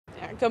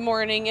Good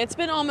morning. It's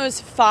been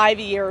almost 5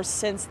 years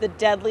since the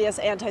deadliest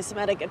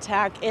anti-Semitic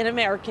attack in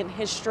American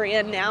history,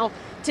 and now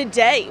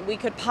today we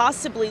could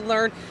possibly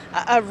learn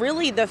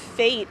really the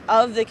fate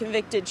of the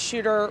convicted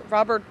shooter,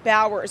 Robert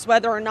Bowers,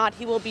 whether or not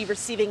he will be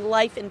receiving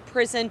life in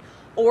prison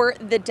or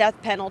the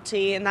death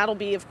penalty, and that'll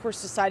be, of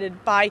course,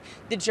 decided by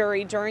the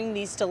jury during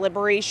these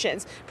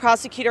deliberations.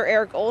 Prosecutor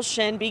Eric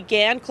Olshan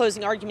began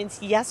closing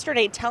arguments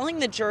yesterday, telling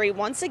the jury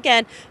once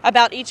again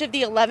about each of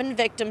the 11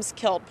 victims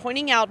killed,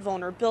 pointing out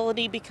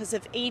vulnerability because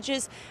of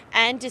ages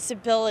and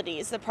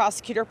disabilities. The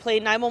prosecutor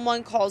played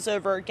 911 calls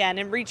over again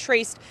and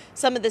retraced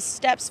some of the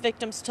steps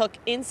victims took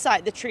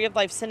inside the Tree of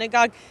Life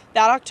synagogue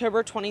that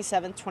October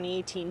 27,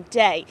 2018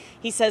 day.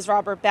 He says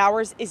Robert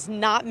Bowers is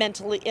not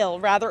mentally ill,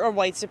 rather a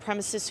white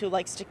supremacist who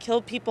likes to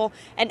kill people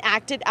and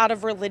acted out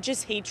of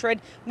religious hatred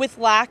with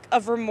lack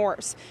of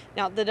remorse.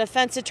 Now, the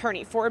defense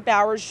attorney for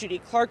Bowers, Judy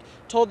Clark,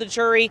 told the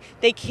jury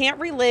they can't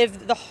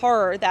relive the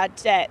horror that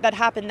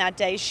happened that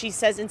day. She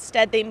says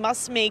instead they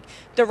must make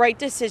the right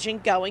decision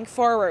going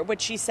forward,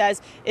 which she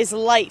says is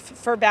life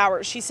for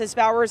Bowers. She says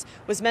Bowers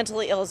was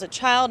mentally ill as a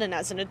child, and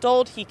as an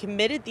adult he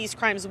committed these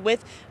crimes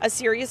with a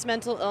serious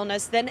mental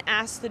illness, then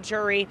asked the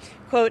jury,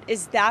 quote,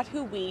 "Is that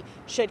who we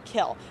should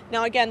kill?"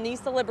 Now, again, these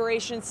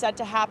deliberations set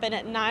to happen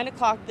at 9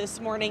 o'clock this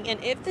morning,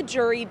 and if the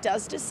jury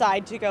does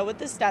decide to go with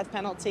this death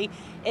penalty,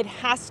 it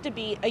has to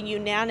be a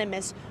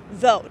unanimous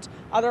vote.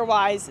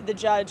 Otherwise, the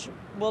judge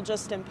will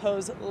just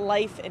impose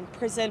life in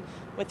prison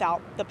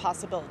without the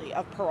possibility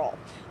of parole.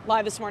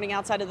 Live this morning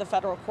outside of the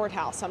federal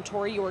courthouse, I'm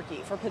Tori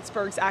Yorkie for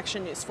Pittsburgh's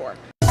Action News 4.